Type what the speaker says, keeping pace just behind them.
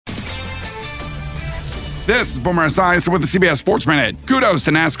This is Boomer Esiason with the CBS Sports Minute. Kudos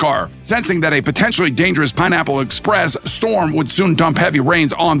to NASCAR. Sensing that a potentially dangerous Pineapple Express storm would soon dump heavy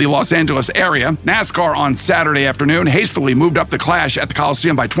rains on the Los Angeles area, NASCAR on Saturday afternoon hastily moved up the clash at the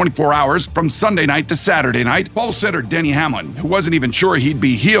Coliseum by 24 hours from Sunday night to Saturday night. Pole sitter Denny Hamlin, who wasn't even sure he'd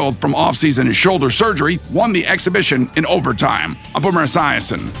be healed from offseason shoulder surgery, won the exhibition in overtime. I'm Boomer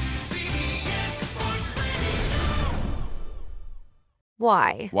Esiason.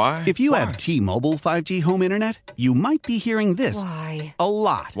 Why? If you have T-Mobile 5G home internet, you might be hearing this a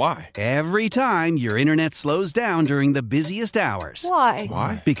lot. Why? Every time your internet slows down during the busiest hours.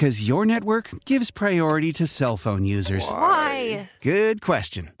 Why? Because your network gives priority to cell phone users. Why? Good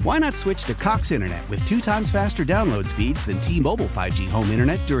question. Why not switch to Cox Internet with 2 times faster download speeds than T-Mobile 5G home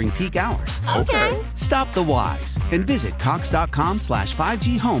internet during peak hours? Okay. Stop the whys and visit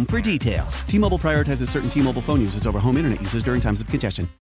cox.com/5G home for details. T-Mobile prioritizes certain T-Mobile phone users over home internet users during times of congestion.